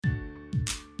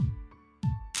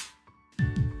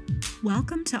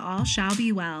Welcome to All Shall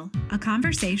Be Well, a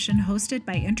conversation hosted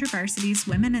by InterVarsity's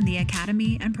Women in the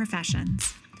Academy and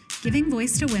Professions, giving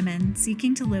voice to women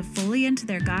seeking to live fully into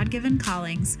their God-given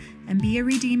callings and be a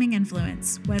redeeming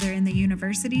influence, whether in the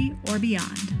university or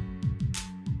beyond.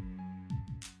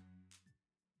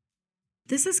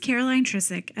 This is Caroline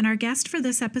Trisick, and our guest for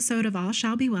this episode of All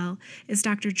Shall Be Well is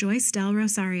Dr. Joyce Del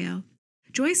Rosario.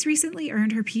 Joyce recently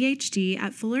earned her PhD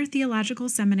at Fuller Theological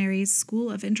Seminary's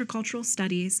School of Intercultural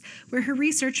Studies, where her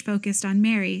research focused on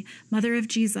Mary, Mother of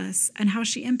Jesus, and how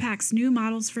she impacts new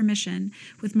models for mission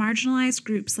with marginalized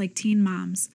groups like teen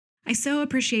moms. I so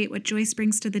appreciate what Joyce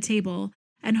brings to the table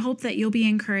and hope that you'll be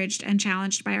encouraged and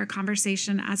challenged by our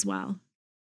conversation as well.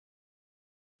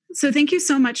 So thank you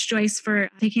so much, Joyce, for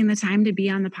taking the time to be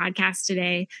on the podcast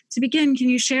today. To begin, can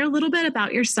you share a little bit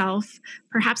about yourself,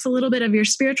 perhaps a little bit of your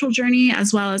spiritual journey,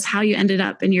 as well as how you ended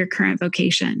up in your current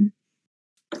vocation?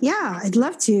 Yeah, I'd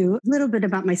love to. A little bit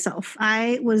about myself.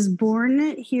 I was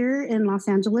born here in Los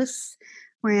Angeles,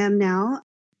 where I am now,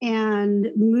 and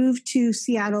moved to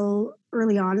Seattle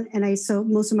early on. And so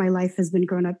most of my life has been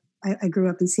growing up. I grew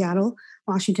up in Seattle,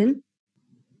 Washington,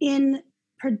 in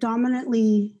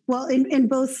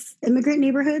both immigrant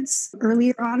neighborhoods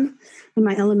earlier on in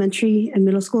my elementary and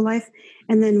middle school life.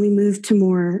 And then we moved to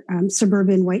more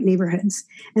suburban white neighborhoods.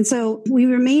 And so we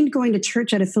remained going to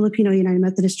church at a Filipino United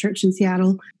Methodist Church in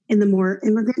Seattle in the more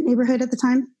immigrant neighborhood at the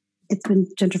time. It's been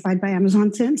gentrified by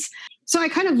Amazon since. So I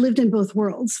kind of lived in both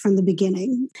worlds from the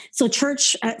beginning. So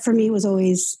church for me was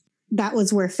that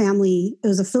was where family, it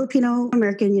was a Filipino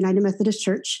American United Methodist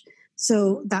Church.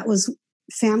 So that was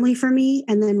family for me.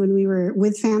 And then when we were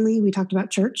with family, we talked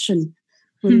about church, and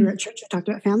when we were at church, we talked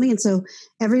about family. And so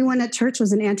everyone at church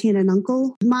was an auntie and an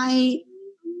uncle. My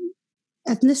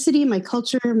ethnicity, my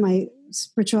culture, my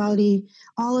spirituality,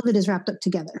 all of it is wrapped up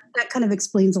together. That kind of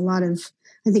explains a lot of,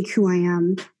 I think, who I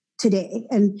am today.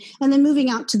 And then moving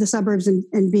out to the suburbs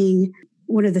and being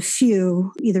one of the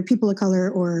few, either people of color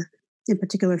or in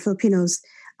particular Filipinos,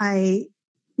 I,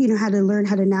 had to learn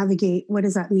how to navigate what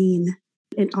does that mean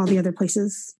in all the other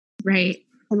places right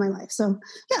in my life. So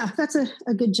yeah, that's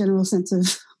a good general sense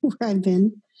of where I've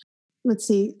been. Let's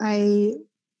see.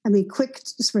 Quick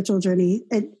spiritual journey.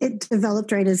 It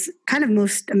developed right as kind of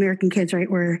most American kids, right?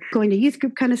 We're going to youth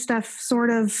group kind of stuff, sort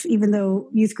of, even though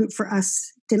youth group for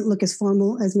us didn't look as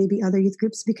formal as maybe other youth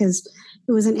groups, because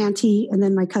it was an auntie and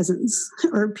then my cousins,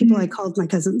 or people I called my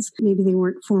cousins. Maybe they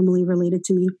weren't formally related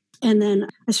to me. And then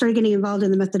I started getting involved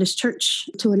in the Methodist Church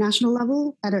to a national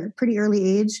level at a pretty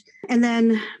early age. And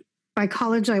then by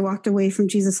college, I walked away from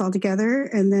Jesus altogether.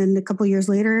 And then a couple of years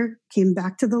later, came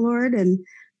back to the Lord and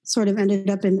sort of ended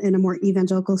up in a more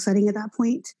evangelical setting at that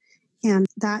point. And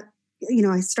that,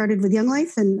 I started with Young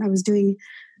Life, and I was doing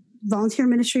volunteer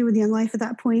ministry with Young Life at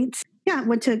that point. Yeah,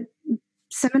 went to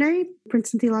seminary,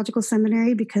 Princeton Theological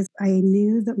Seminary, because I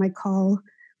knew that my call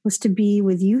was to be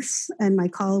with youth, and my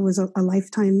call was a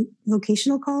lifetime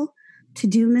vocational call to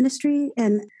do ministry.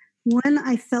 And when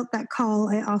I felt that call,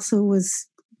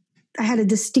 I had a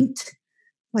distinct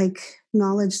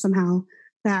knowledge somehow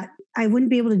that I wouldn't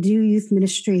be able to do youth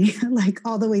ministry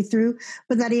all the way through,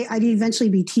 but that I'd eventually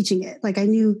be teaching it. I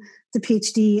knew the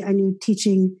PhD, I knew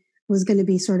teaching was going to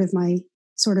be sort of my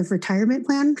retirement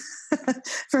plan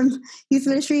from youth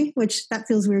ministry, which that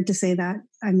feels weird to say that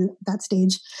I'm at that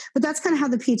stage, but that's kind of how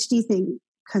the PhD thing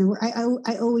kind of worked.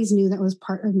 I always knew that was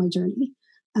part of my journey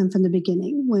from the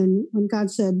beginning. When God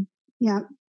said, yeah,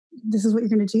 this is what you're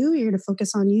going to do, you're going to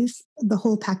focus on youth, the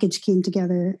whole package came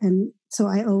together. And so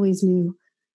I always knew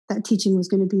that teaching was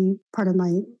going to be part of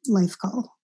my life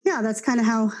call. Yeah, that's kind of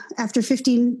how, after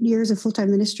 15 years of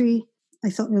full-time ministry, I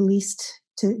felt released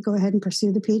to go ahead and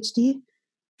pursue the PhD.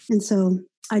 And so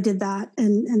I did that.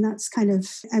 And that's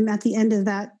I'm at the end of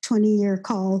that 20-year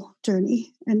call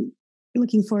journey and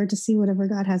looking forward to see whatever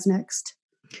God has next.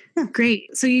 Yeah.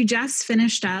 Great. So you just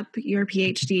finished up your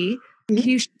PhD. Mm-hmm. Can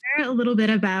you share a little bit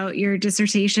about your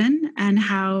dissertation and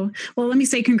let me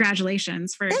say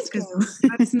congratulations first, because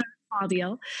that's not a small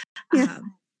deal. Yeah.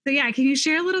 Can you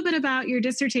share a little bit about your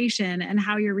dissertation and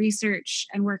how your research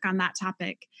and work on that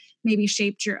topic maybe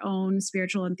shaped your own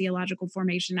spiritual and theological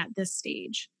formation at this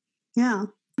stage? Yeah.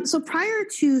 So prior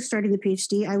to starting the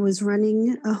PhD, I was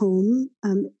running a home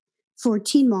for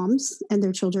teen moms and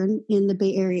their children in the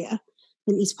Bay Area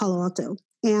in East Palo Alto.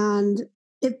 And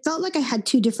it felt like I had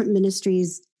two different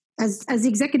ministries. As the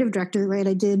executive director, right,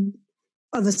 I did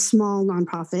of a small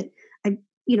nonprofit.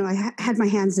 I had my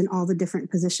hands in all the different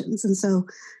positions. And so,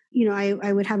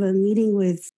 I would have a meeting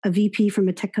with a VP from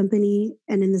a tech company,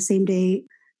 and in the same day,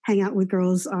 hang out with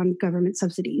girls on government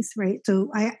subsidies, right?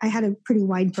 So I had a pretty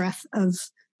wide breadth of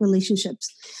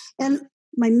relationships. And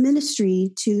my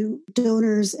ministry to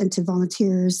donors and to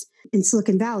volunteers in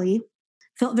Silicon Valley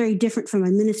felt very different from my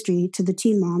ministry to the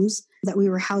teen moms that we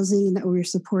were housing and that we were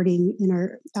supporting in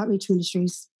our outreach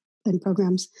ministries and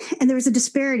programs. And there was a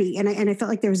disparity, and I felt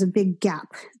like there was a big gap.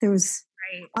 There was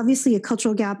obviously a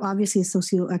cultural gap, obviously a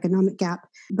socioeconomic gap,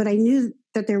 but I knew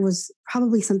that there was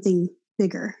probably something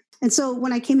bigger. And so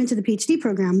when I came into the PhD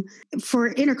program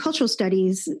for intercultural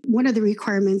studies, one of the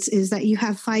requirements is that you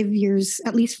have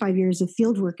at least 5 years of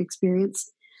fieldwork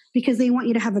experience, because they want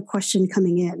you to have a question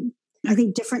coming in. I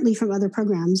think differently from other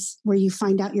programs where you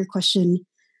find out your question,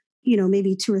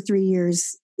 maybe 2 or 3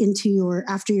 years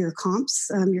after your comps,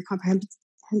 your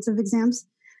comprehensive exams.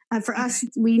 For us,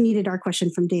 we needed our question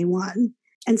from day one.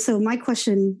 And so my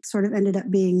question sort of ended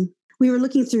up being, we were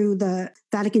looking through the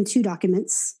Vatican II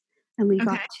documents, and we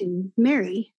got to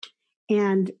Mary.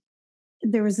 And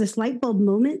there was this light bulb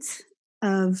moment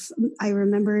I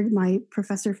remembered my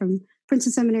professor from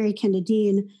Princeton Seminary, Kenda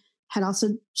Dean,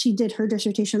 she did her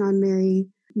dissertation on Mary,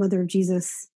 Mother of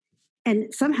Jesus.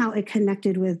 And somehow it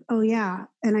connected with, oh yeah,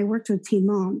 and I worked with teen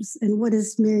moms. And what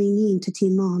does Mary mean to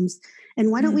teen moms?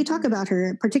 And why don't we talk about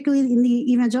her, particularly in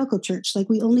the evangelical church? Like,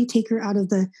 we only take her out of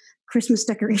the Christmas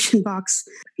decoration box,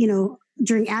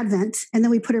 during Advent, and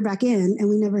then we put her back in, and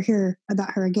we never hear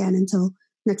about her again until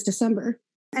next December.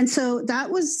 And so that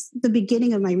was the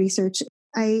beginning of my research.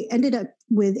 I ended up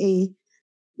with a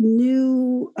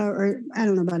new, or I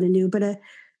don't know about a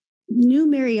new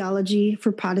Mariology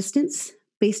for Protestants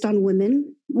based on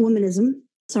womanism,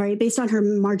 based on her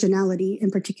marginality in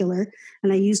particular.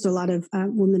 And I used a lot of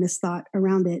womanist thought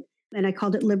around it. And I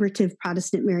called it Liberative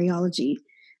Protestant Mariology.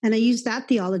 And I used that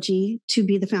theology to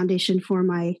be the foundation for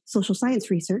my social science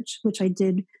research, which I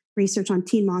did research on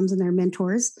teen moms and their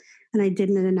mentors. And I did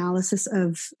an analysis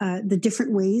of the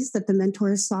different ways that the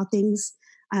mentors saw things.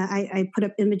 I put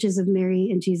up images of Mary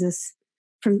and Jesus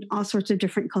from all sorts of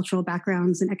different cultural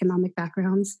backgrounds and economic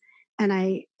backgrounds. And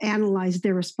I analyzed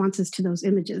their responses to those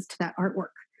images, to that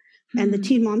artwork. And the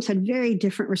teen moms had very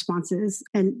different responses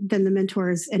than the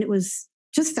mentors. And it was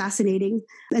just fascinating.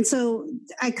 And so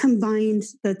I combined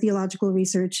the theological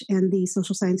research and the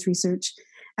social science research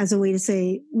as a way to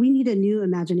say, we need a new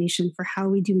imagination for how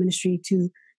we do ministry to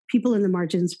people in the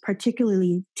margins,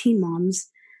 particularly teen moms,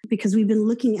 because we've been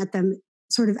looking at them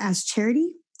sort of as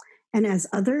charity and as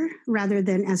other rather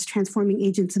than as transforming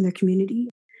agents in their community.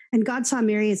 And God saw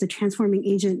Mary as a transforming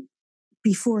agent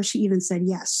before she even said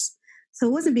yes. So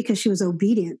it wasn't because she was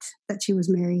obedient that she was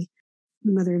Mary,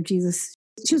 Mother of Jesus.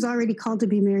 She was already called to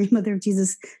be Mary, Mother of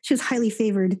Jesus. She was highly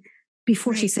favored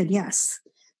before she said yes.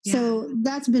 Yeah. So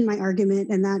that's been my argument.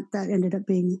 And that ended up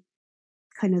being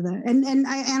kind of and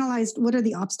I analyzed what are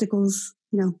the obstacles,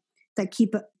 that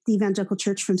keep the evangelical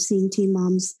church from seeing teen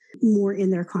moms more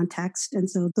in their context. And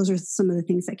so those are some of the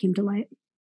things that came to light.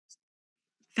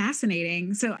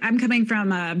 Fascinating. So I'm coming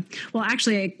from,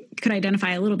 actually I could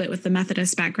identify a little bit with the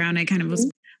Methodist background. I kind of was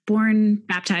born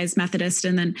baptized Methodist.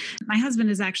 And then my husband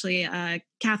is actually a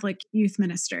Catholic youth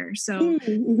minister. So,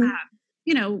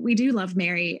 we do love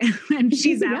Mary and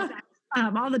she's out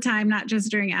all the time, not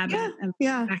just during Advent.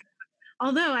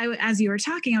 Although as you were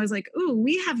talking, I was like, ooh,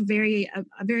 we have a very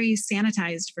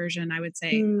sanitized version, I would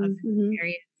say, of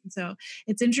Mary. And so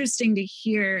it's interesting to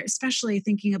hear, especially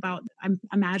thinking about, I'm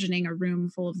imagining a room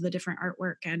full of the different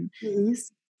artwork and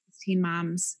teen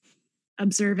moms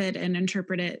observe it and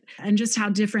interpret it, and just how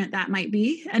different that might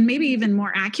be, and maybe even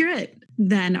more accurate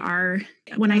than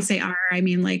when I say I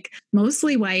mean like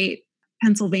mostly white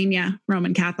Pennsylvania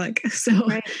Roman Catholic. So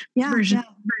version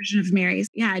of Mary's.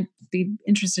 Yeah, I'd be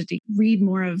interested to read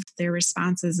more of their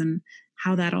responses and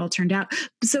how that all turned out.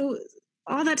 So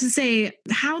all that to say,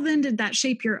 how then did that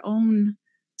shape your own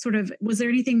sort of, was there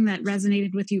anything that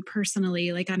resonated with you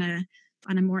personally, like on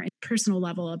a more personal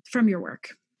level from your work?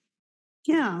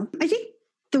 Yeah, I think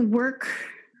the work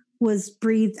was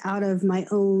breathed out of my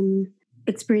own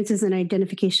experiences and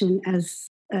identification as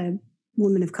a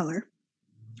woman of color.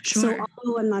 Sure. So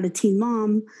although I'm not a teen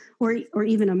mom or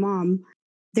even a mom,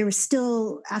 there were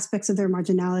still aspects of their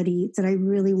marginality that I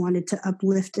really wanted to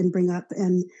uplift and bring up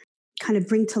and kind of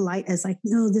bring to light as like,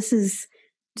 no, this is,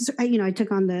 I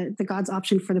took on the God's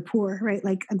option for the poor, right?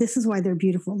 Like, this is why they're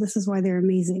beautiful. This is why they're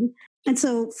amazing. And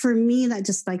so for me, that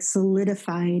just like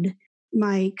solidified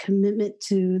my commitment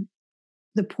to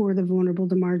the poor, the vulnerable,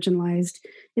 the marginalized.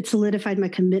 It solidified my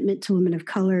commitment to women of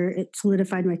color. It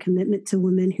solidified my commitment to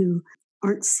women who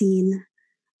aren't seen,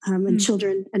 and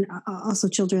children, and also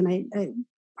children. I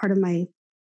part of my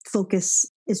focus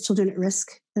is children at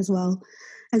risk as well.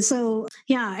 And so,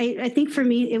 I think for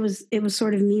me, it was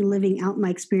sort of me living out my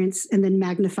experience and then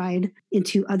magnified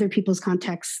into other people's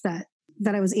contexts that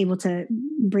that I was able to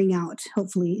bring out,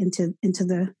 hopefully, into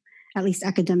the at least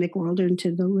academic world or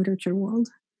into the literature world,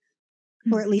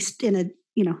 or at least in a,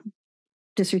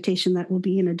 dissertation that will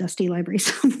be in a dusty library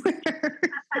somewhere.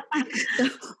 So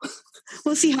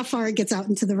we'll see how far it gets out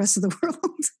into the rest of the world.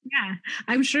 Yeah,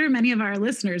 I'm sure many of our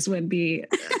listeners would love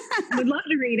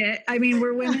to read it. I mean,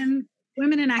 we're women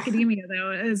in academia,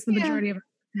 though, is the majority of our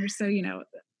listeners. So,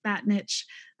 that niche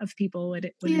of people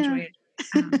would enjoy it.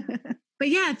 But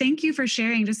yeah, thank you for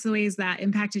sharing just the ways that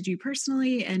impacted you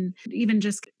personally, and even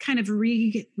just kind of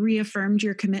reaffirmed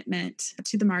your commitment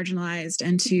to the marginalized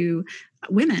and to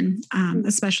women,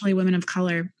 especially women of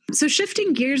color. So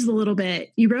shifting gears a little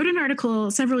bit, you wrote an article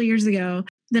several years ago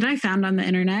that I found on the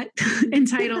internet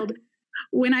entitled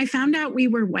 "When I Found Out We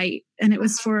Were White," and it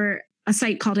was for a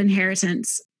site called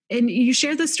Inheritance. And you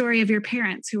shared the story of your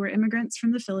parents who were immigrants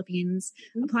from the Philippines,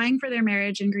 applying for their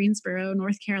marriage in Greensboro,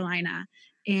 North Carolina,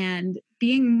 and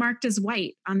being marked as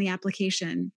white on the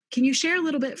application. Can you share a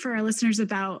little bit for our listeners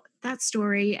about that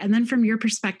story? And then from your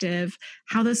perspective,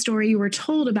 how the story you were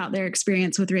told about their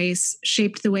experience with race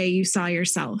shaped the way you saw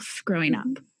yourself growing up?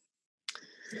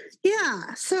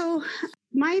 Yeah. So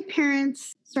my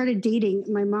parents started dating.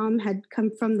 My mom had come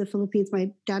from the Philippines.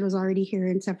 My dad was already here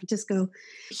in San Francisco.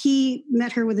 He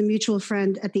met her with a mutual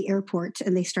friend at the airport,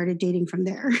 and they started dating from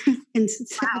there in the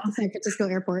San Francisco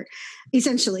airport,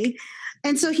 essentially.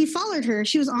 And so he followed her.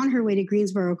 She was on her way to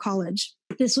Greensboro College.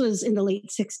 This was in the late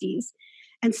 60s.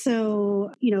 And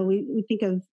so, we think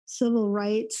of Civil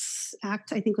Rights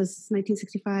Act, I think was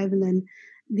 1965. And then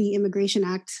the Immigration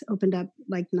Act opened up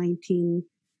like the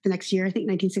next year, I think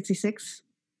 1966.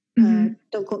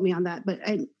 Don't quote me on that, but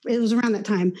it was around that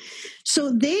time.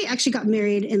 So they actually got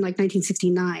married in like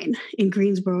 1969 in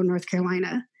Greensboro, North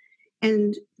Carolina.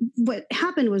 And what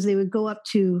happened was they would go up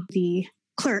to the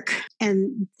clerk,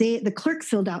 and the clerk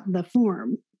filled out the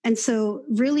form. And so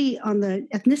really on the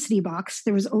ethnicity box,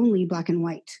 there was only black and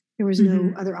white. There was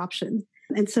no other option.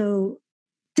 And so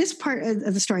this part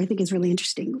of the story I think is really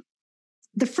interesting.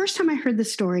 The first time I heard the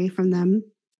story from them,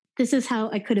 this is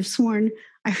how I could have sworn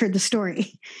I heard the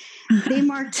story. They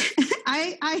marked,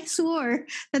 I swore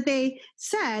that they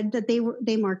said that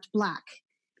they marked black.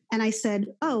 And I said,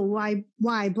 oh, why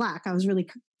black? I was really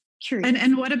curious.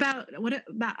 And what about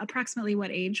approximately what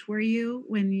age were you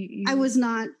when you... I was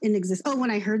not in existence. Oh,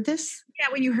 when I heard this? Yeah,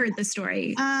 when you heard the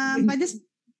story. By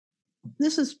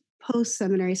this was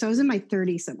post-seminary, so I was in my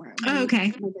 30s somewhere. Oh,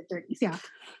 okay. My mid-30s, yeah.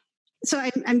 So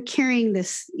I'm carrying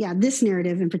this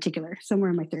narrative in particular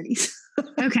somewhere in my 30s.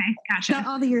 Okay, gotcha.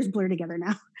 All the years blur together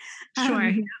now.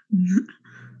 Sure.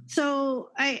 So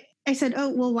I said, oh,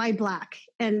 well, why black?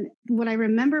 And what I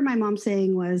remember my mom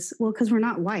saying was, well, because we're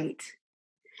not white.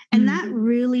 And that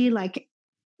really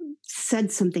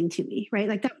said something to me, right?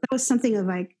 Like that was something of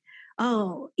like,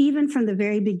 oh, even from the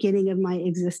very beginning of my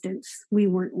existence, we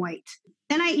weren't white.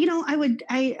 And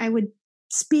I would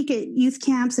speak at youth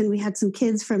camps, and we had some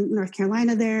kids from North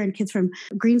Carolina there and kids from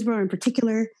Greensboro in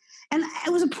particular. And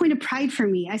it was a point of pride for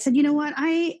me. I said, you know what?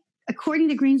 According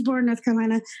to Greensboro, North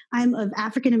Carolina, I'm of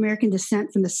African-American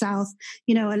descent from the South,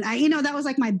 and that was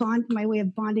like my way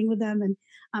of bonding with them. And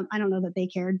I don't know that they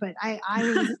cared, but I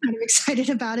was kind of excited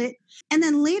about it. And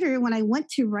then later when I went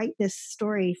to write this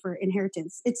story for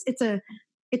Inheritance, it's a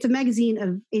magazine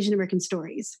of Asian American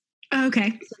stories. Oh,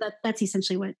 okay. So that's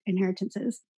essentially what Inheritance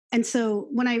is. And so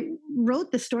when I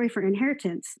wrote the story for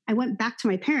Inheritance, I went back to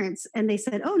my parents and they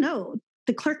said, oh no,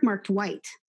 the clerk marked white.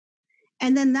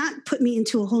 And then that put me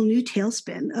into a whole new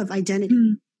tailspin of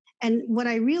identity. And what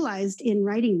I realized in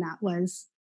writing that was,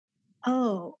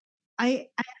 oh, I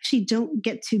actually don't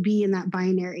get to be in that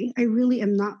binary. I really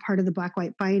am not part of the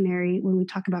black-white binary when we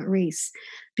talk about race,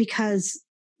 because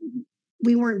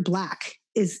we weren't black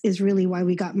is really why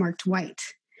we got marked white.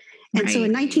 And so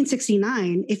in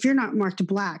 1969, if you're not marked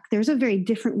black, there's a very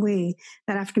different way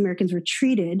that African Americans were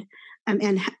treated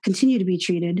and continue to be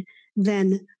treated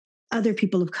than other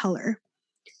people of color.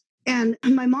 And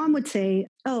my mom would say,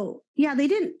 oh, yeah, they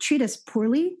didn't treat us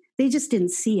poorly. They just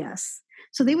didn't see us.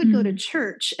 So they would go to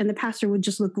church and the pastor would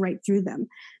just look right through them.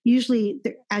 Usually,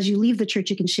 as you leave the church,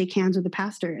 you can shake hands with the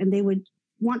pastor, and they would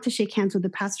want to shake hands with the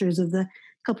pastors of the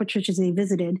couple of churches they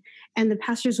visited. And the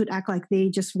pastors would act like they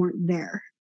just weren't there.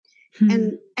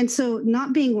 And so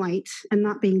not being white and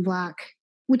not being black,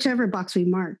 whichever box we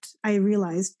marked, I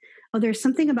realized, oh, there's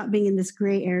something about being in this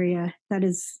gray area that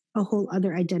is a whole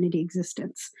other identity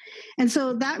existence. And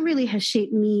so that really has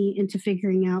shaped me into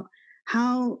figuring out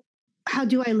how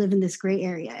do I live in this gray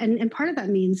area? And part of that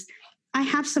means I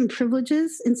have some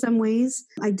privileges in some ways.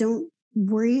 I don't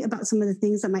worry about some of the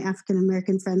things that my African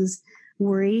American friends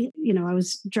worry. I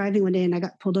was driving one day and I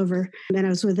got pulled over, and I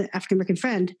was with an African American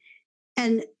friend.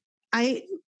 And I,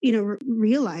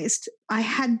 realized I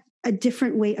had a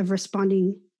different way of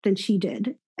responding than she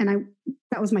did. And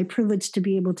that was my privilege to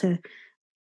be able to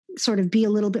sort of be a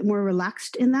little bit more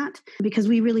relaxed in that, because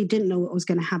we really didn't know what was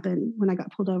going to happen when I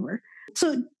got pulled over.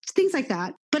 So things like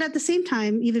that. But at the same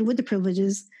time, even with the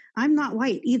privileges, I'm not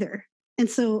white either. And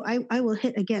so I will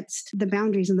hit against the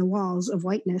boundaries and the walls of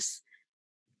whiteness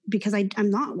because I'm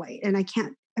not white and I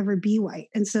can't ever be white.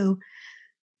 And so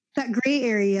that gray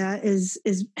area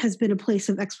has been a place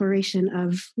of exploration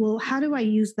of, well, how do I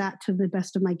use that to the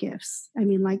best of my gifts? I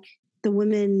mean, like the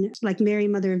women, like Mary,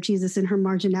 Mother of Jesus, in her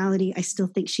marginality, I still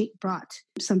think she brought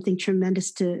something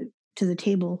tremendous to the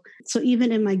table. So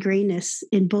even in my grayness,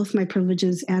 in both my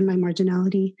privileges and my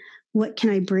marginality, what can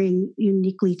I bring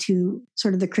uniquely to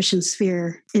sort of the Christian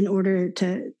sphere in order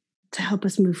to help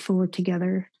us move forward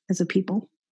together as a people?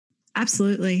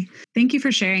 Absolutely. Thank you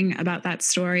for sharing about that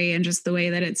story and just the way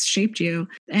that it's shaped you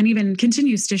and even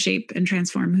continues to shape and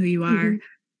transform who you are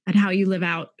and how you live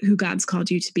out who God's called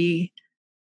you to be.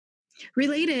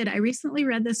 Related, I recently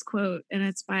read this quote, and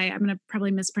it's by, I'm going to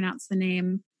probably mispronounce the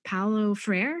name, Paulo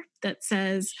Freire, that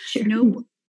says, no,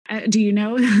 do you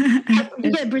know?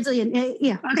 Yeah, Brazilian.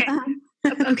 Yeah. Okay.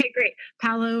 Okay, great.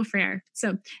 Paulo Freire.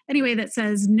 So anyway, that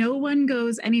says, no one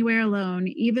goes anywhere alone,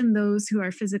 even those who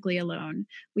are physically alone.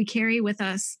 We carry with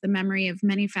us the memory of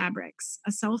many fabrics,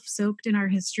 a self soaked in our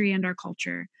history and our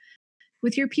culture.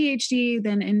 With your PhD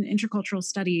then in intercultural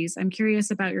studies, I'm curious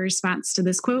about your response to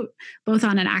this quote, both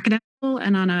on an academic level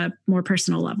and on a more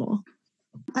personal level.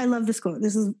 I love this quote.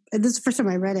 This is the first time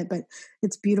I read it, but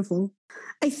it's beautiful.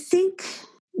 I think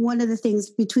one of the things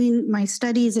between my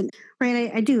studies and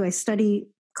I study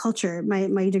culture.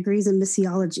 My degree's in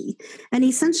missiology, and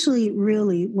essentially,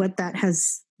 really, what that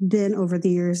has been over the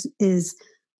years is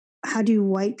how do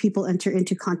white people enter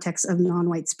into contexts of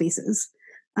non-white spaces,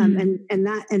 and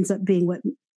that ends up being what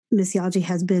missiology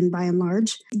has been by and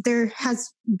large. There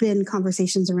has been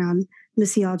conversations around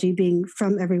missiology being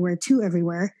from everywhere to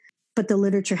everywhere, but the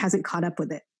literature hasn't caught up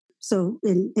with it. So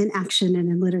in action and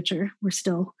in literature, we're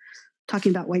still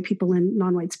talking about white people in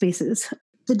non-white spaces.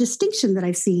 The distinction that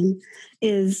I've seen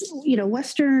is,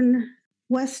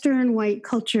 Western white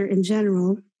culture in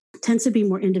general tends to be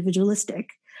more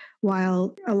individualistic,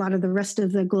 while a lot of the rest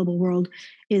of the global world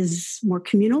is more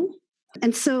communal.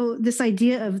 And so this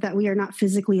idea of that we are not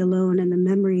physically alone and the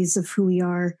memories of who we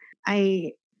are,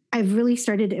 I've really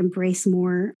started to embrace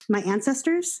more my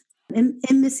ancestors. In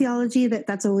missiology,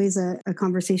 that's always a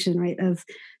conversation, right, of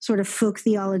sort of folk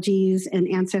theologies and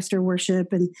ancestor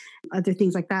worship and other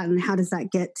things like that. And how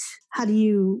do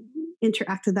you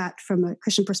interact with that from a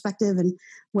Christian perspective? And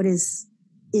what is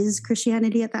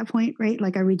Christianity at that point, right?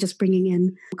 Like, are we just bringing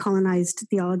in colonized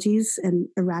theologies and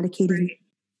eradicating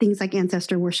things like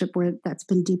ancestor worship, where that's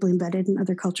been deeply embedded in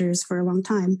other cultures for a long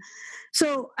time?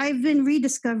 So I've been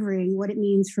rediscovering what it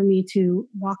means for me to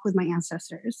walk with my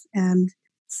ancestors. And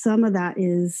some of that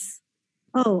is,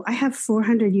 I have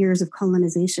 400 years of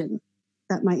colonization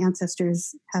that my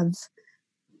ancestors have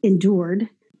endured.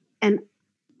 And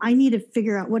I need to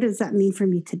figure out, what does that mean for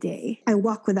me today? I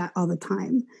walk with that all the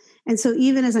time. And so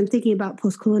even as I'm thinking about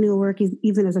post-colonial work,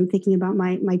 even as I'm thinking about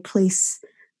my place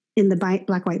in the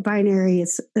black-white binary,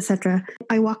 et cetera,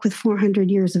 I walk with 400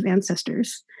 years of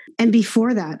ancestors. And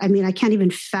before that, I can't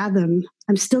even fathom,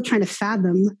 I'm still trying to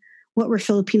fathom what were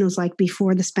Filipinos like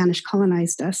before the Spanish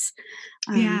colonized us.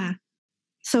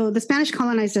 So the Spanish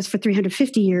colonized us for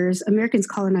 350 years. Americans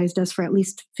colonized us for at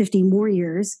least 50 more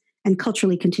years and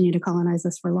culturally continue to colonize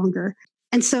us for longer.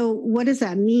 And so what does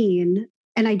that mean?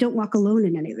 And I don't walk alone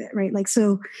in any of it, right?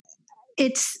 So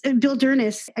it's Bill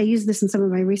Dernis. I use this in some of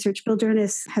my research. Bill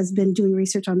Dernis has been doing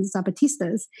research on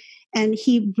Zapatistas, and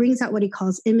he brings out what he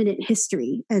calls imminent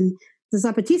history. And the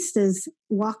Zapatistas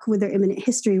walk with their imminent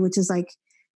history, which is like,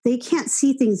 they can't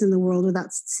see things in the world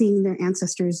without seeing their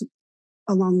ancestors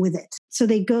along with it. So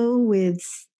they go with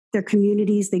their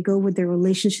communities, they go with their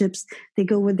relationships, they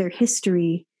go with their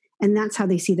history, and that's how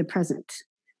they see the present.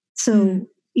 So,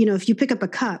 if you pick up a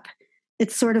cup,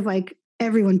 it's sort of like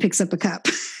everyone picks up a cup,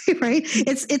 right?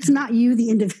 It's not you, the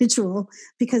individual,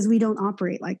 because we don't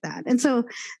operate like that. And so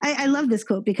I love this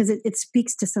quote because it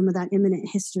speaks to some of that imminent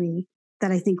history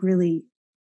that I think really,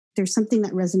 there's something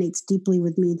that resonates deeply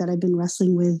with me that I've been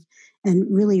wrestling with and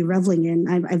really reveling in.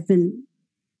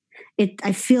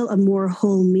 I feel a more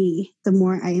whole me the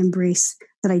more I embrace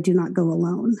that I do not go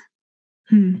alone.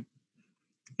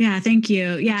 Yeah, thank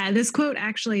you. Yeah, this quote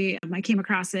actually, I came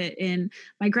across it in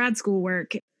my grad school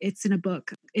work. It's in a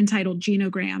book entitled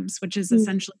Genograms, which is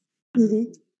essentially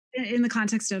in the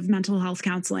context of mental health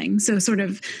counseling. So sort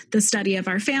of the study of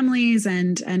our families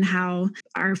and how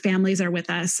our families are with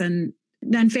us, and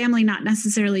then family not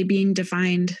necessarily being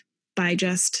defined by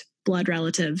just blood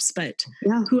relatives, but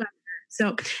whoever.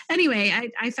 So anyway,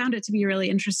 I found it to be a really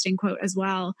interesting quote as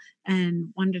well, and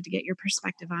wanted to get your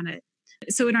perspective on it.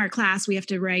 So in our class, we have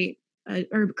to write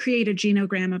or create a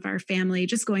genogram of our family,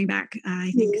 just going back,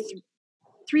 I think,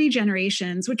 3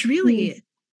 generations, which really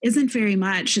isn't very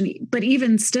much. But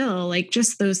even still, like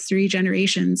just those 3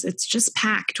 generations, it's just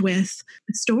packed with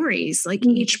stories. Like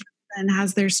each person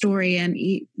has their story, and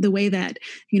the way that,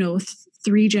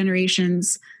 3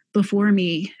 generations before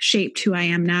me shaped who I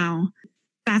am now.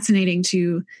 Fascinating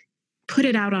to put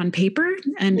it out on paper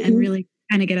and really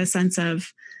kind of get a sense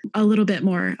of a little bit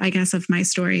more, I guess, of my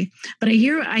story. But I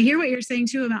hear what you're saying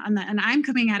too about that, and I'm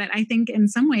coming at it, I think, in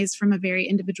some ways from a very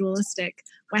individualistic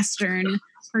Western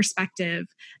perspective.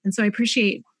 And so I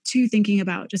appreciate too thinking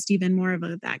about just even more of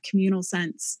that communal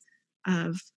sense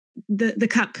of the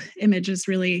cup image is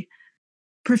really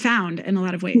profound in a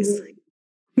lot of ways.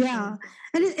 Yeah.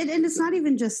 And it's not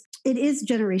even just, it is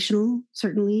generational,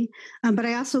 certainly. But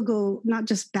I also go not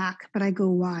just back, but I go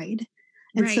wide.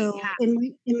 And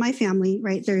in my family,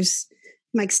 right, there's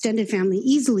my extended family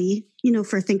easily,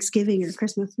 for Thanksgiving or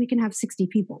Christmas, we can have 60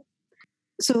 people.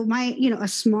 So my, a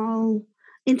small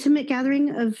intimate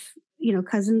gathering of,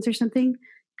 cousins or something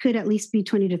could at least be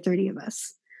 20 to 30 of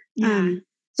us. Yeah.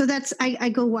 So that's, I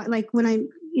go, like when I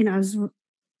was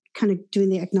kind of doing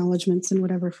the acknowledgements and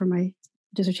whatever for my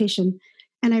dissertation,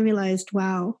 and I realized,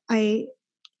 wow, I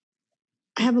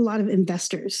have a lot of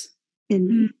investors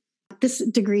in this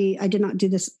degree. I did not do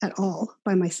this at all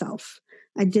by myself.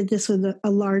 I did this with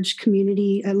a large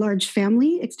community, a large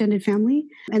family, extended family.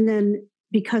 And then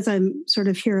because I'm sort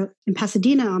of here in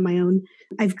Pasadena on my own,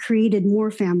 I've created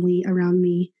more family around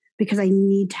me because I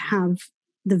need to have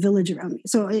the village around me.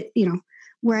 So,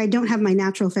 where I don't have my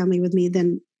natural family with me,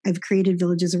 then I've created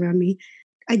villages around me.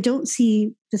 I don't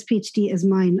see this PhD as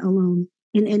mine alone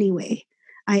in any way.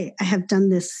 I have done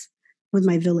this with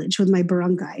my village, with my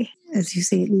barangay, as you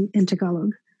say in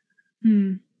Tagalog.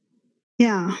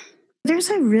 Yeah. There's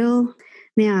a real,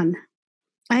 man,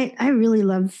 I really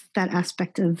love that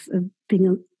aspect of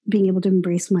being able to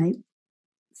embrace my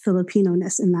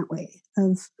Filipino-ness in that way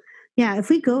of, if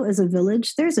we go as a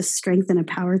village, there's a strength and a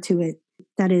power to it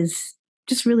that is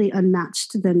just really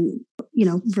unmatched than,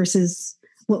 versus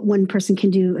what one person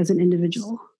can do as an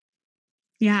individual.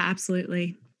 Yeah,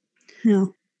 absolutely. Yeah.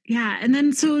 Yeah. And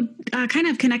then so kind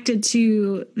of connected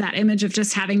to that image of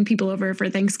just having people over for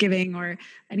Thanksgiving or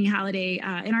any holiday,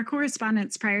 in our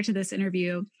correspondence prior to this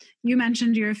interview, you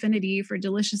mentioned your affinity for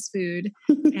delicious food.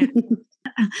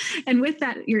 And with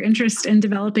that, your interest in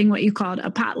developing what you called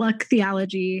a potluck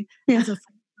theology as a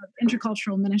form of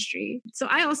intercultural ministry. So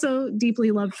I also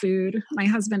deeply love food. My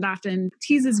husband often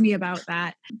teases me about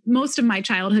that. Most of my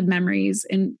childhood memories,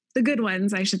 and the good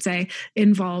ones, I should say,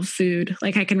 involve food.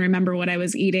 Like I can remember what I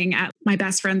was eating at my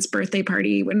best friend's birthday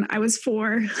party when I was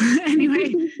 4.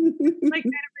 Anyway, like kind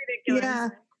of ridiculous. Yeah.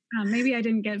 Maybe I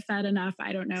didn't get fed enough.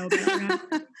 I don't know.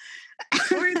 But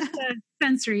or it's a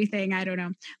sensory thing. I don't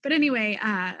know. But anyway,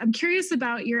 I'm curious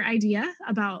about your idea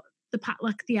about the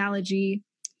potluck theology,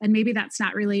 and maybe that's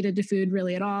not related to food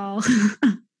really at all,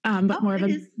 but more of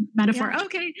a metaphor. Yeah.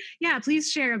 Okay. Yeah. Please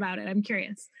share about it. I'm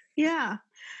curious. Yeah.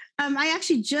 I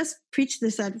actually just preached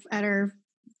this at our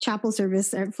chapel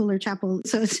service at Fuller Chapel.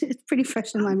 So it's pretty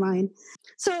fresh in my mind.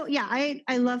 So yeah,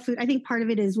 I love food. I think part of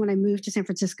it is when I moved to San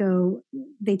Francisco,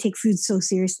 they take food so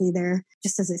seriously there,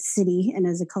 just as a city and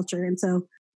as a culture. And so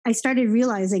I started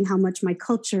realizing how much my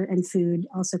culture and food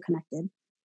also connected.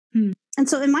 And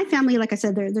so in my family, like I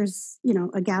said, there's,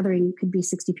 a gathering could be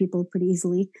 60 people pretty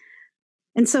easily.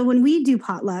 And so when we do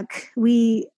potluck,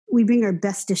 we bring our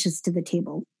best dishes to the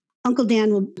table. Uncle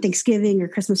Dan will, Thanksgiving or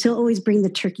Christmas, he'll always bring the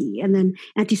turkey. And then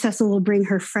Auntie Cecil will bring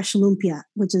her fresh lumpia,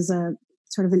 which is a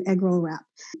sort of an egg roll wrap.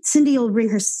 Cindy will bring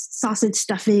her sausage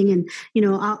stuffing. And,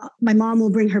 my mom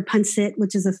will bring her pancit,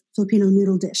 which is a Filipino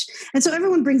noodle dish. And so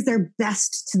everyone brings their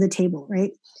best to the table,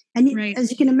 right? And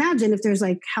as you can imagine, if there's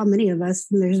like how many of us,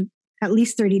 and there's at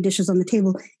least 30 dishes on the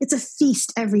table, it's a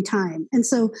feast every time. And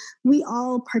so we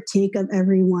all partake of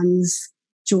everyone's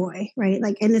joy, right?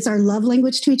 And it's our love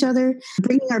language to each other.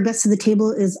 Bringing our best to the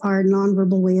table is our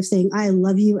nonverbal way of saying, I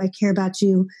love you. I care about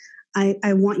you.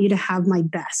 I want you to have my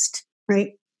best,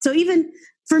 right? So even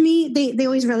for me, they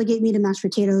always relegate me to mashed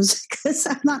potatoes because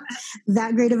I'm not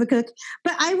that great of a cook,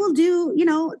 but I will do,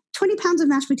 20 pounds of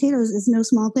mashed potatoes is no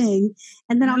small thing.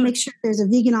 And then I'll make sure there's a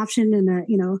vegan option and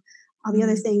all the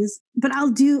other things, but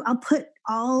I'll put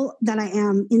all that I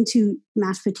am into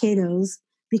mashed potatoes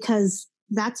because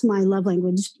that's my love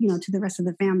language, to the rest of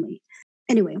the family.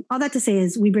 Anyway, all that to say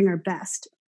is we bring our best.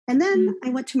 And then I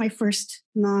went to my first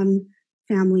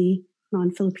non-family,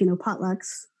 non-Filipino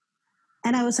potlucks.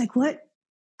 And I was like, what?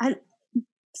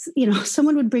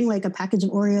 Someone would bring like a package of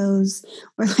Oreos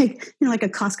or like a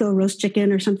Costco roast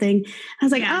chicken or something. I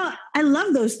was like, oh, I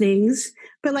love those things.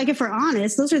 But like, if we're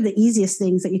honest, those are the easiest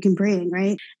things that you can bring,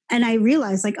 right? And I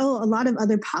realized like, a lot of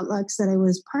other potlucks that I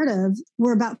was part of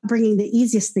were about bringing the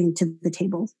easiest thing to the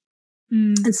table.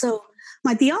 And so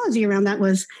my theology around that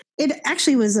was, it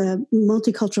actually was a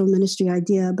multicultural ministry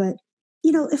idea. But,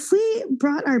 if we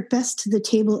brought our best to the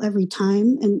table every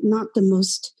time and not the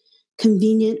most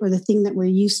convenient or the thing that we're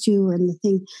used to or the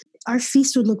thing, our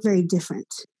feast would look very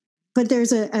different. But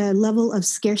there's a level of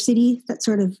scarcity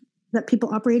that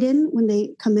people operate in when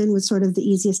they come in with sort of the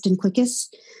easiest and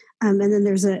quickest. And then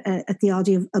there's a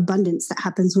theology of abundance that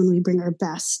happens when we bring our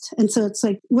best. And so it's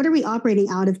like, what are we operating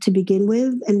out of to begin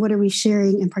with? And what are we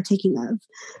sharing and partaking of?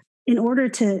 In order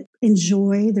to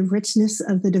enjoy the richness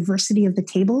of the diversity of the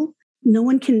table, no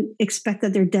one can expect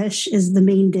that their dish is the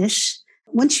main dish.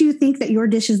 Once you think that your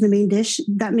dish is the main dish,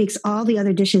 that makes all the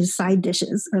other dishes side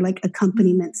dishes or like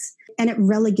accompaniments, and it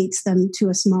relegates them to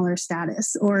a smaller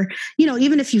status. Or,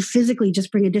 even if you physically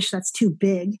just bring a dish that's too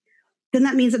big, then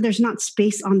that means that there's not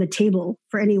space on the table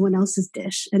for anyone else's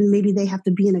dish. And maybe they have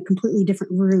to be in a completely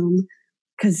different room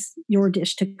because your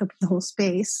dish took up the whole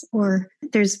space. Or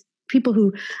there's people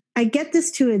who, I get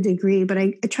this to a degree, but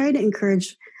I try to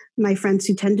encourage my friends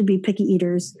who tend to be picky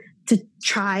eaters to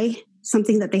try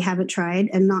something that they haven't tried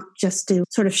and not just to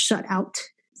sort of shut out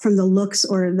from the looks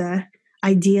or the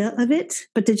idea of it,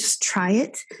 but to just try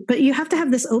it. But you have to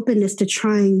have this openness to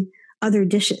trying other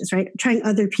dishes, right? Trying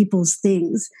other people's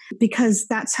things, because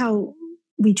that's how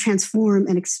we transform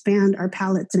and expand our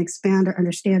palates and expand our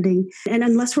understanding. And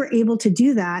unless we're able to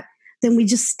do that, then we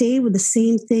just stay with the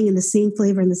same thing and the same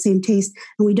flavor and the same taste,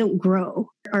 and we don't grow.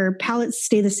 Our palates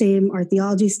stay the same, our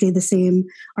theology stay the same,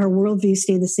 our worldviews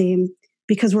stay the same,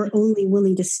 because we're only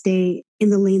willing to stay in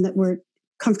the lane that we're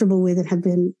comfortable with and have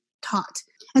been taught.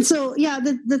 And so,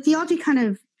 the theology kind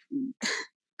of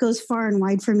goes far and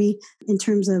wide for me in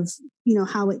terms of,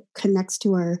 how it connects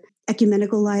to our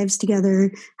ecumenical lives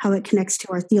together, how it connects to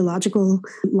our theological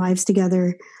lives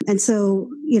together. And so,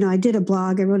 I wrote a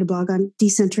blog on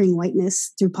decentering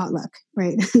whiteness through potluck,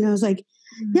 right? And I was like,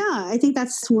 I think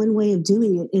that's one way of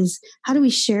doing it is, how do we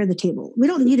share the table? We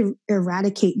don't need to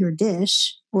eradicate your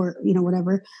dish or,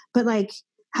 whatever, but like,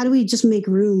 how do we just make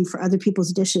room for other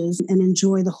people's dishes and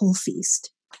enjoy the whole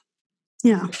feast?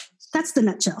 That's the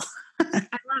nutshell.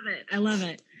 I love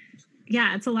it.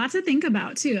 Yeah, it's a lot to think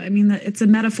about too. I mean, it's a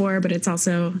metaphor, but it's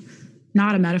also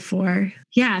not a metaphor.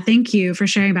 Yeah, thank you for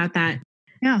sharing about that.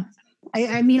 Yeah.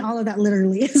 I mean all of that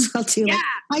literally as well too. Yeah.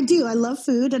 Like, I do. I love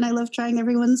food and I love trying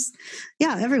everyone's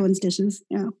dishes.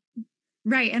 Yeah.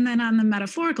 Right. And then on the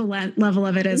metaphorical level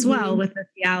of it as well, with the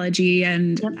theology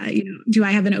and, do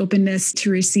I have an openness to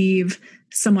receive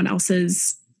someone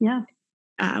else's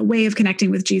way of connecting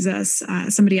with Jesus,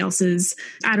 somebody else's,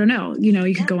 I don't know,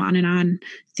 you could go on and on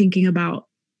thinking about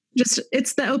just,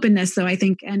 it's the openness though, I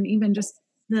think. And even just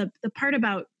the part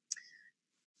about,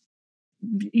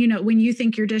 when you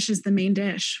think your dish is the main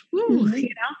dish, well,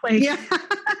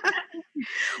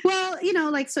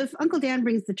 so if Uncle Dan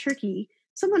brings the turkey,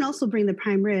 someone else will bring the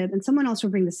prime rib and someone else will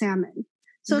bring the salmon.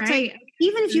 So it's like,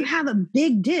 even if you have a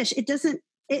big dish,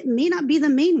 it may not be the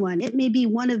main one. It may be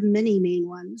one of many main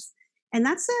ones. And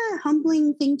that's a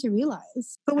humbling thing to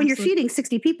realize. But when you're feeding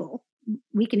 60 people,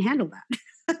 we can handle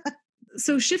that.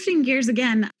 So shifting gears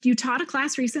again, you taught a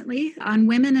class recently on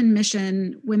women and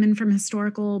mission, women from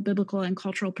historical, biblical, and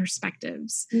cultural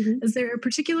perspectives. Mm-hmm. Is there a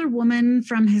particular woman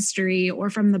from history or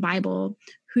from the Bible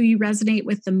who you resonate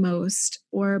with the most,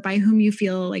 or by whom you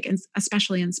feel like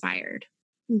especially inspired?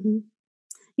 Mm-hmm.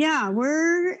 Yeah,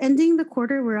 we're ending the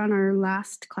quarter. We're on our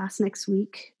last class next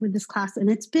week with this class, and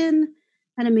it's been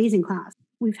an amazing class.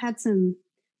 We've had some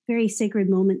very sacred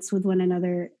moments with one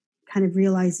another, kind of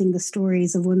realizing the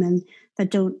stories of women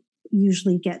that don't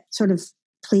usually get sort of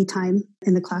playtime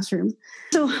in the classroom.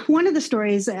 So one of the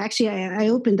stories, actually, I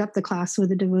opened up the class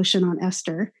with a devotion on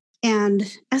Esther.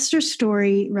 And Esther's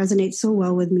story resonates so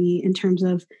well with me in terms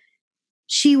of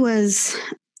she was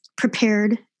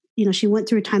prepared. She went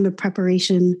through a time of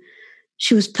preparation.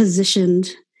 She was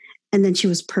positioned, and then she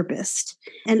was purposed.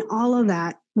 And all of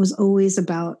that was always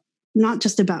about, not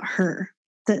just about her.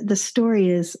 The story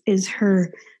is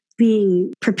her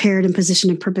being prepared and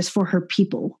positioned and purpose for her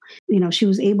people. She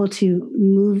was able to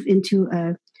move into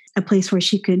a place where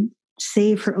she could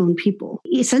save her own people.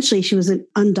 Essentially, she was an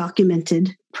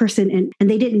undocumented person, and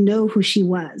they didn't know who she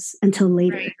was until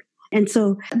later. Right. And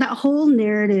so that whole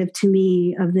narrative to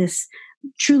me of this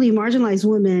truly marginalized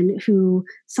woman who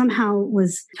somehow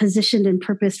was positioned and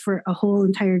purposed for a whole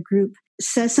entire group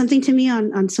says something to me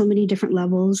on so many different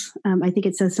levels. I think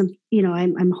it says some,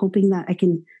 I'm hoping that I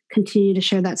can continue to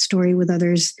share that story with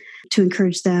others to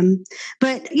encourage them.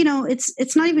 But,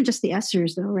 it's not even just the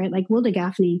Esthers though, right? Like Wilda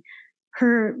Gafney,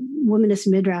 her Womanist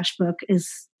Midrash book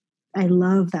I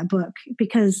love that book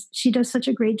because she does such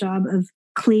a great job of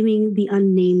claiming the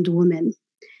unnamed woman.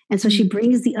 And so she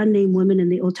brings the unnamed women in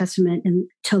the Old Testament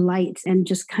to light and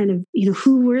just kind of,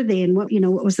 who were they and what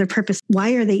was their purpose?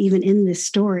 Why are they even in this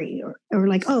story? Or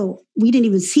like, oh, we didn't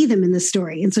even see them in this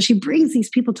story. And so she brings these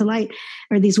people to light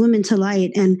or these women to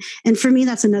light. And for me,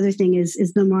 that's another thing is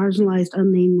the marginalized,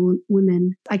 unnamed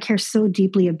women I care so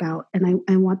deeply about. And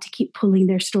I want to keep pulling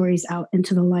their stories out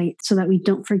into the light so that we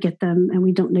don't forget them and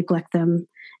we don't neglect them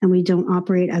and we don't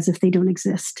operate as if they don't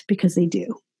exist because they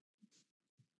do.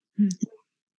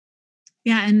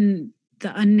 Yeah. And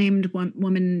the unnamed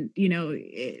woman,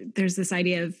 there's this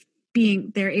idea of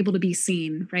they're able to be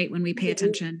seen, right? When we pay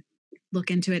attention, look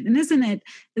into it. And is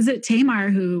it Tamar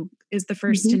who is the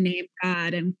first to name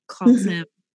God and calls him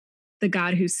the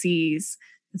God who sees?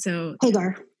 And so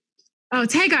Hagar. Oh,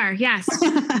 it's Hagar. Yes.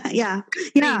 Yeah.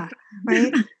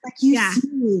 Right. Like you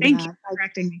see Thank that. you for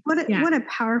correcting me. What a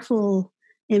powerful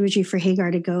imagery for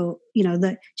Hagar to go,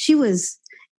 that she was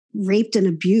raped and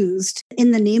abused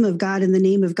in the name of God, in the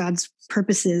name of God's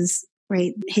purposes,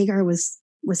 right? Hagar was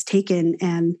taken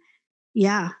and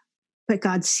but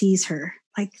God sees her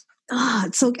like,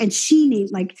 and she named,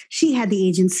 like she had the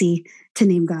agency to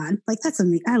name God. Like that's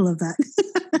amazing. I love that.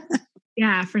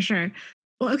 Yeah, for sure.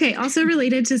 Well, okay. Also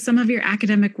related to some of your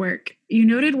academic work, you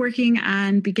noted working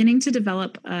on beginning to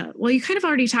develop, you kind of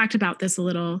already talked about this a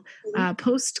little,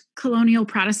 post-colonial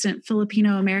Protestant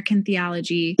Filipino-American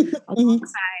theology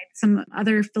alongside some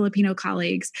other Filipino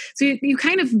colleagues. So you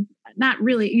kind of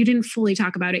you didn't fully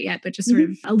talk about it yet, but just sort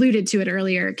of alluded to it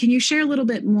earlier. Can you share a little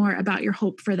bit more about your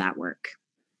hope for that work?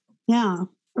 Yeah,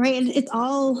 right. It's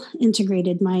all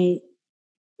integrated. And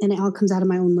it all comes out of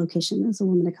my own location as a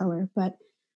woman of color, but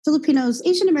Filipinos,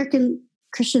 Asian American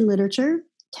Christian literature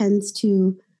tends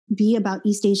to be about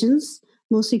East Asians,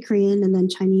 mostly Korean and then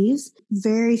Chinese.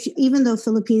 Very few, even though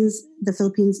the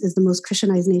Philippines is the most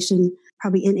Christianized nation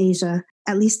probably in Asia,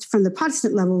 at least from the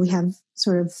Protestant level, we have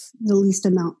sort of the least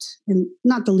amount, and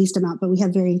not the least amount, but we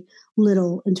have very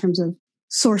little in terms of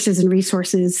sources and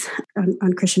resources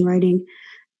on Christian writing.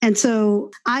 And so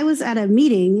I was at a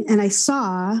meeting and I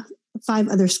saw 5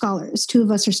 other scholars. 2 of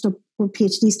us were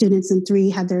PhD students and 3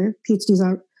 had their PhDs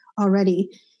already.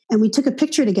 And we took a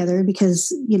picture together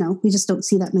because, we just don't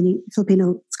see that many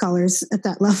Filipino scholars at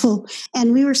that level.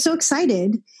 And we were so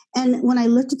excited. And when I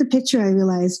looked at the picture, I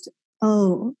realized,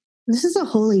 oh, this is a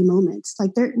holy moment.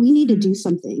 Like we need to do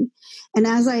something. And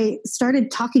as I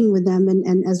started talking with them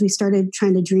and as we started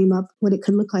trying to dream up what it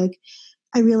could look like,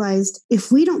 I realized if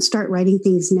we don't start writing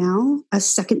things now as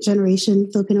second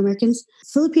generation Filipino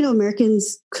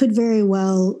Americans could very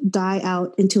well die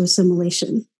out into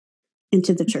assimilation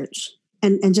into the church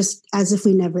and just as if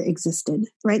we never existed,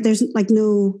 right? There's like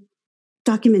no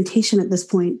documentation at this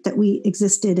point that we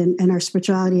existed and our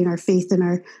spirituality and our faith and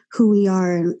our who we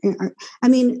are.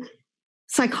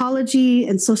 Psychology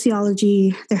and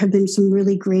sociology, there have been some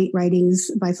really great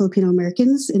writings by Filipino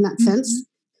Americans in that sense.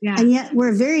 Yeah. And yet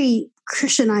we're a very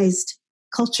Christianized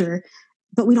culture,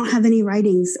 but we don't have any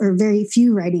writings or very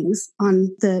few writings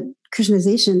on the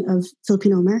Christianization of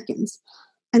Filipino Americans.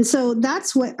 And so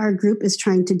that's what our group is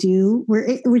trying to do.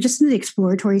 We're just in the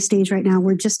exploratory stage right now.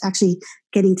 We're just actually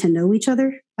getting to know each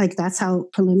other. Like that's how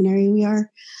preliminary we are.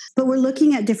 But we're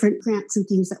looking at different grants and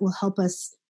things that will help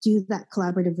us do that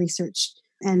collaborative research.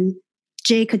 And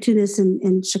Jay Katunis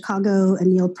in Chicago and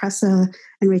Neil Pressa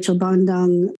and Rachel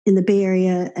Bandung in the Bay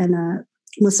Area and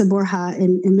Melissa Borja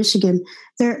in Michigan,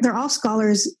 they're all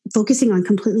scholars focusing on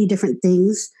completely different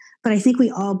things. But I think we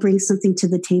all bring something to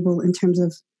the table in terms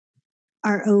of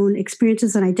our own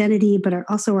experiences and identity, but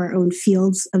also our own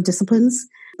fields of disciplines.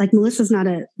 Like Melissa's not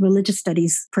a religious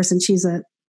studies person. She's a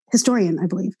historian, I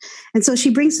believe. And so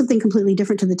she brings something completely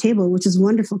different to the table, which is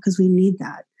wonderful because we need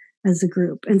that as a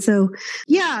group. And so,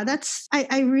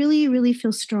 I really, really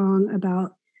feel strong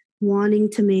about wanting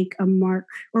to make a mark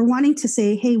or wanting to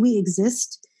say, hey, we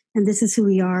exist and this is who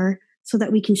we are so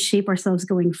that we can shape ourselves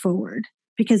going forward.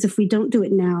 Because if we don't do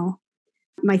it now,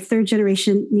 my 3rd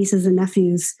generation nieces and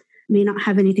nephews may not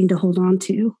have anything to hold on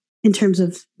to in terms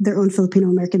of their own Filipino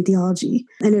American theology.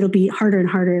 And it'll be harder and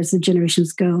harder as the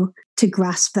generations go to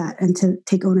grasp that and to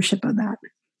take ownership of that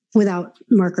without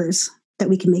markers that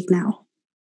we can make now.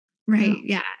 Right.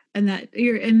 Yeah. and that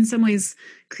you're in some ways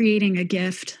creating a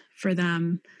gift for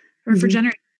them or for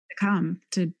generations to come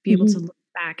to be able to look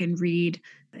back and read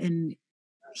and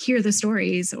hear the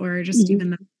stories or just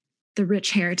even the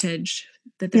rich heritage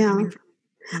that they're coming from.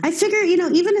 I figure,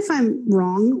 even if I'm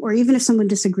wrong or even if someone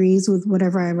disagrees with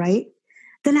whatever I write,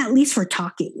 then at least we're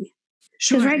talking.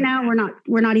 Because right now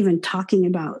we're not even talking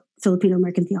about Filipino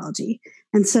American theology.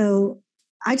 And so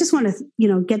I just want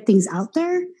to, get things out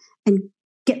there and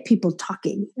get people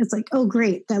talking. It's like, oh,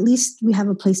 great. At least we have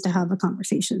a place to have a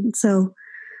conversation. So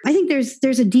I think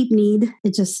there's a deep need.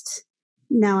 It just,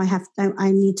 now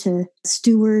I need to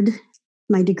steward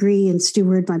my degree and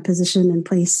steward my position and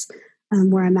place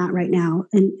where I'm at right now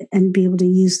and be able to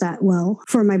use that well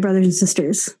for my brothers and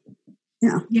sisters.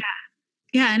 Yeah. Yeah.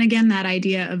 Yeah. And again, that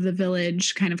idea of the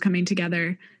village kind of coming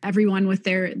together, everyone with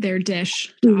their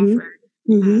dish to offer,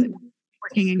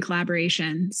 working in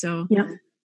collaboration. So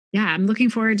yeah, I'm looking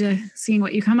forward to seeing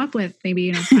what you come up with.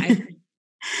 Maybe,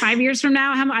 5 years from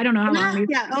now. I don't know how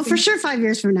long. For sure 5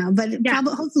 years from now, but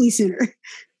probably hopefully sooner.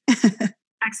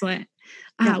 Excellent.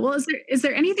 Well, is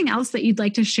there anything else that you'd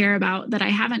like to share about that I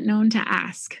haven't known to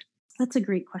ask? That's a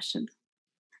great question.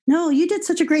 No, you did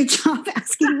such a great job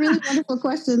asking really wonderful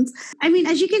questions. I mean,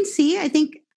 as you can see, I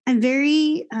think I'm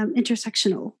very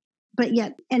intersectional, but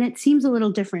yet, and it seems a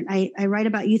little different. I write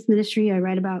about youth ministry. I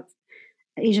write about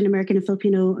Asian American and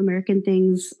Filipino American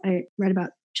things. I write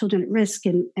about children at risk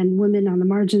and women on the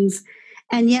margins.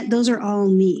 And yet those are all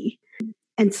me.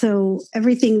 And so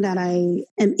everything that I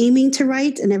am aiming to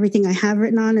write and everything I have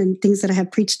written on and things that I have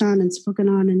preached on and spoken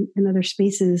on in other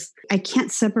spaces, I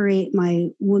can't separate my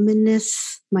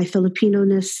womanness, my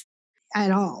Filipino-ness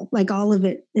at all. Like all of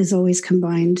it is always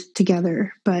combined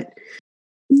together. But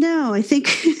no, I think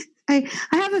I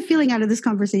have a feeling out of this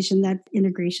conversation that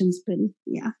integration's been,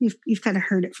 you've kind of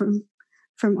heard it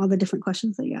from all the different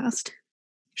questions that you asked.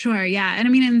 Sure. Yeah. And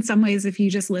I mean, in some ways, if you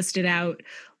just listed out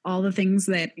all the things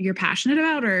that you're passionate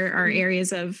about or are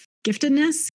areas of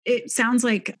giftedness, it sounds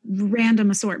like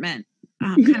random assortment,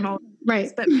 kind of all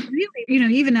right. But really,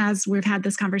 even as we've had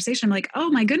this conversation, I'm like, oh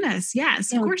my goodness,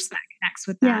 yes, of course that connects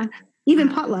with that. Yeah. Even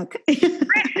potluck.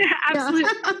 Right,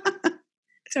 absolutely.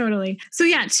 Totally. So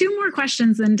 2 more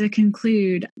questions then to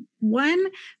conclude. One,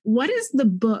 what is the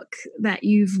book that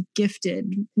you've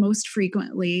gifted most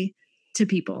frequently to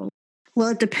people? Well,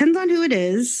 it depends on who it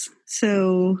is.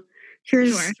 So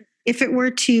here's, if it were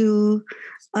to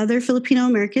other Filipino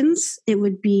Americans, it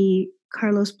would be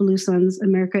Carlos Bulosan's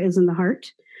America is in the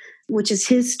Heart, which is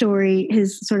his story,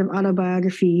 his sort of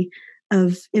autobiography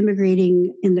of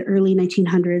immigrating in the early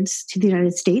 1900s to the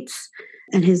United States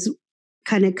and his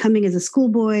kind of coming as a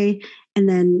schoolboy and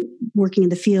then working in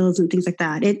the fields and things like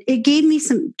that. It gave me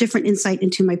some different insight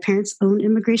into my parents' own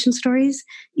immigration stories,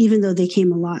 even though they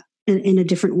came a lot in a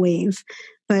different wave.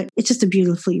 But it's just a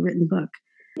beautifully written book.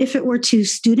 If it were to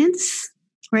students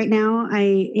right now,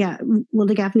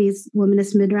 Wilda Gafney's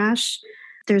Womanist Midrash.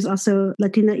 There's also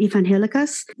Latina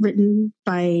Evangelicas, written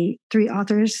by 3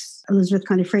 authors, Elizabeth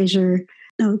Conde Frazier.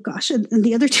 Oh gosh, and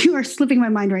the other 2 are slipping my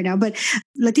mind right now. But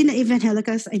Latina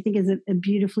Evangelicas, I think, is a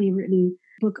beautifully written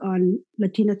book on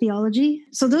Latina theology.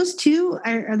 So those 2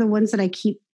 are the ones that I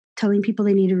keep telling people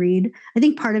they need to read. I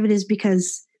think part of it is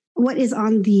because what is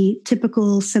on the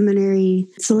typical seminary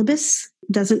syllabus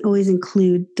doesn't always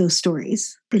include those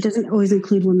stories. It doesn't always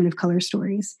include women of color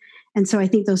stories. And so I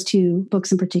think those 2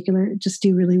 books in particular just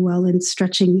do really well in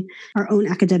stretching our own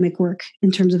academic work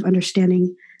in terms of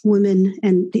understanding women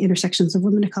and the intersections of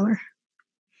women of color.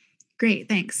 Great,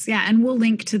 thanks. Yeah, and we'll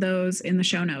link to those in the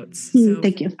show notes. So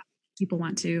thank you. If people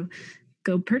want to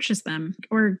go purchase them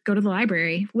or go to the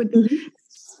library.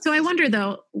 So I wonder,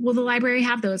 though, will the library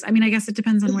have those? I mean, I guess it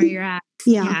depends on where you're at.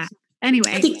 Yeah.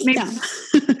 Anyway, maybe. Yeah.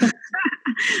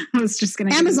 I was just going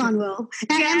to... Amazon will.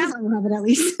 Yeah. Amazon will have it at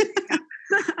least.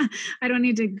 I don't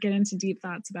need to get into deep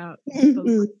thoughts about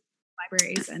those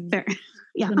libraries and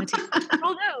limitations.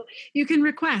 Although you can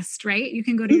request, right? You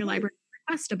can go to your library,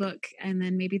 request a book, and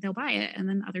then maybe they'll buy it, and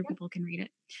then other people can read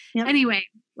it. Yep. Anyway,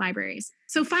 libraries.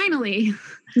 So finally,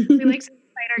 we like to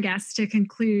invite our guests to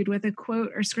conclude with a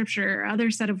quote or scripture or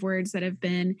other set of words that have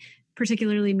been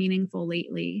particularly meaningful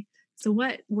lately. So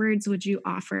what words would you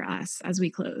offer us as we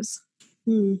close?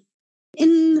 In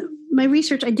my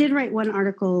research, I did write one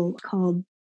article called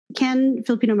Can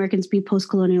Filipino Americans Be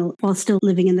Post-Colonial While Still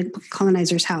Living in the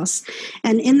Colonizer's House?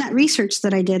 And in that research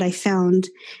that I did, I found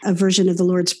a version of the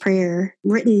Lord's Prayer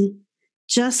written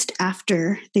just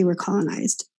after they were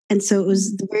colonized. And so it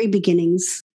was the very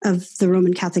beginnings of the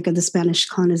Roman Catholic, of the Spanish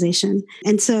colonization.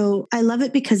 And so I love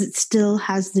it because it still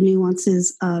has the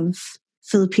nuances of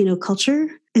Filipino culture,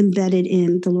 embedded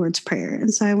in the Lord's Prayer.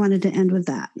 And so I wanted to end with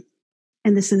that.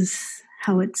 And this is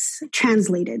how it's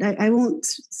translated. I won't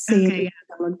say it in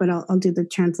Tagalog, but I'll do the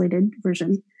translated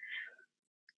version.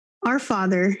 Our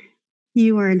Father,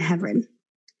 you are in heaven.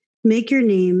 Make your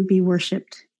name be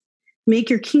worshipped. Make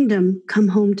your kingdom come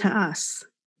home to us.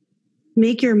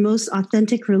 Make your most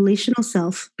authentic relational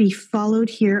self be followed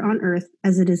here on earth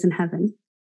as it is in heaven.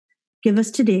 Give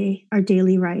us today our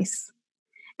daily rice.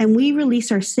 And we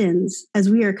release our sins as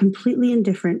we are completely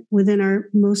indifferent within our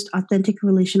most authentic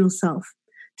relational self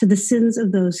to the sins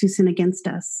of those who sin against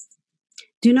us.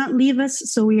 Do not leave us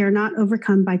so we are not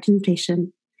overcome by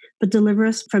temptation, but deliver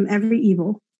us from every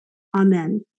evil.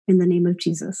 Amen. In the name of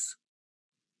Jesus.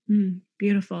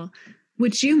 Beautiful.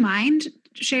 Would you mind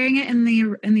sharing it in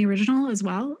the original as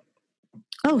well?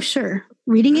 Oh, sure.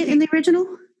 Reading it in the original?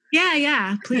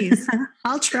 Yeah, please.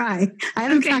 I'll try. I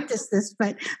haven't practiced this,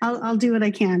 but I'll do what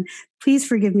I can. Please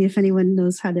forgive me if anyone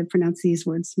knows how to pronounce these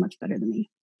words much better than me.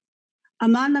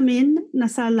 Ama namin,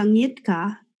 nasa langit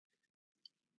ka,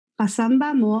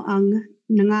 kasamba mo ang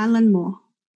nangalan mo.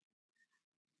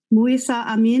 Muwi sa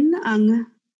amin ang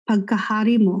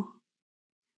pagkahari mo.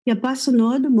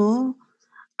 Yapasunod mo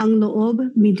ang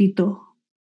loob mi dito.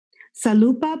 Sa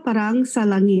lupa parang sa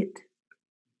langit.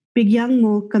 Bigyan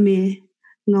mo kami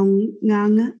ng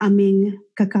aming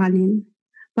kakanin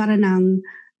para nang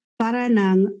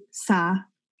sa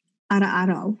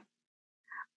araw-araw.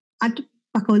 At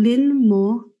pakulin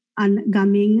mo ang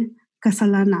gaming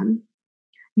kasalanan.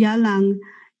 Yalang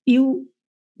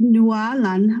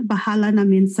iwalan bahala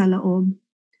namin sa loob.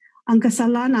 Ang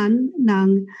kasalanan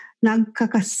ng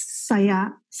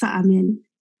nagkakasaya sa amin.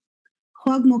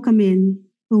 Huwag mo kami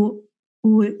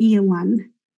iiwan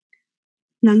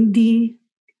nang di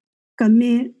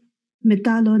kami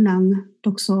metalo ng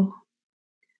tukso.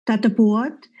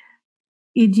 Tatapuat,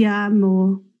 idya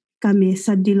mo kami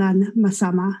sa dilan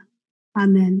masama.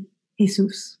 Amen.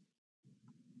 Jesus.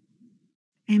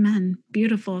 Amen.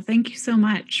 Beautiful. Thank you so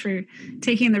much for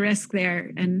taking the risk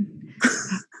there. And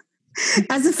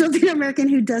as a Filipino American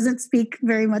who doesn't speak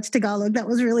very much Tagalog, that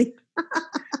was really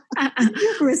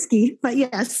risky. But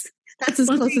yes, that's as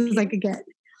close as I could get.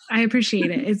 I appreciate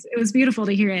it. It was beautiful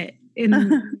to hear it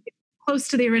in close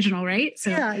to the original, right? So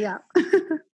yeah.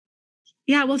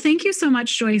 Yeah, well, thank you so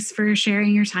much, Joyce, for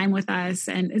sharing your time with us.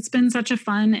 And it's been such a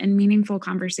fun and meaningful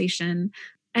conversation.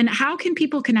 And how can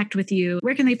people connect with you?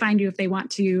 Where can they find you if they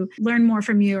want to learn more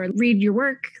from you or read your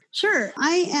work? Sure.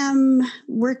 I am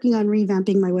working on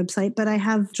revamping my website, but I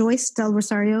have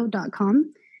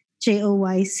joycedelrosario.com,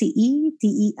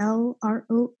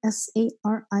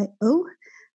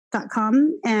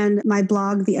 JoyceDelrosario.com. And my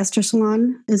blog, The Esther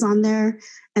Salon, is on there.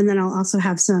 And then I'll also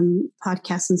have some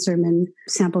podcasts and sermon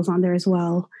samples on there as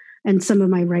well. And some of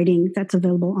my writing that's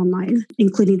available online,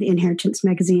 including the Inheritance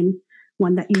magazine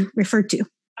one that you referred to.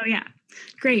 Oh, yeah.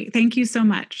 Great. Thank you so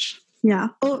much. Yeah.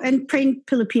 Oh, and Praying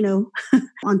Filipino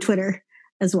on Twitter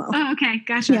as well. Oh, okay.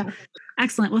 Gotcha. Yeah.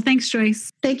 Excellent. Well, thanks,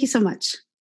 Joyce. Thank you so much.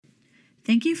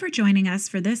 Thank you for joining us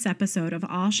for this episode of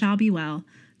All Shall Be Well,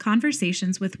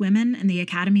 Conversations with Women in the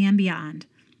Academy and Beyond.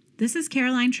 This is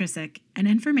Caroline Trisick, and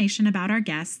information about our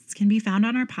guests can be found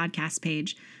on our podcast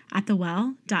page at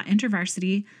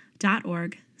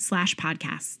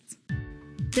thewell.intervarsity.org/podcasts.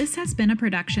 This has been a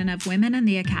production of Women in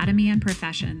the Academy and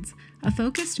Professions, a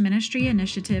focused ministry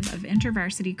initiative of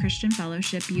InterVarsity Christian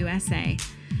Fellowship USA.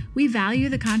 We value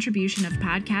the contribution of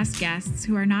podcast guests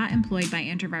who are not employed by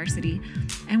InterVarsity,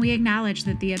 and we acknowledge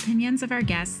that the opinions of our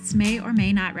guests may or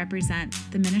may not represent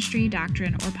the ministry,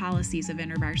 doctrine, or policies of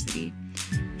InterVarsity.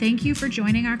 Thank you for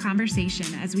joining our conversation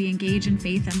as we engage in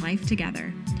faith and life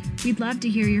together. We'd love to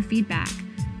hear your feedback.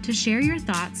 To share your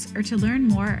thoughts or to learn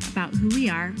more about who we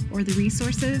are or the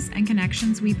resources and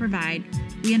connections we provide,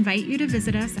 we invite you to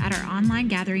visit us at our online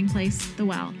gathering place, The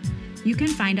Well. You can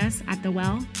find us at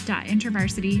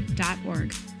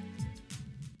thewell.intervarsity.org.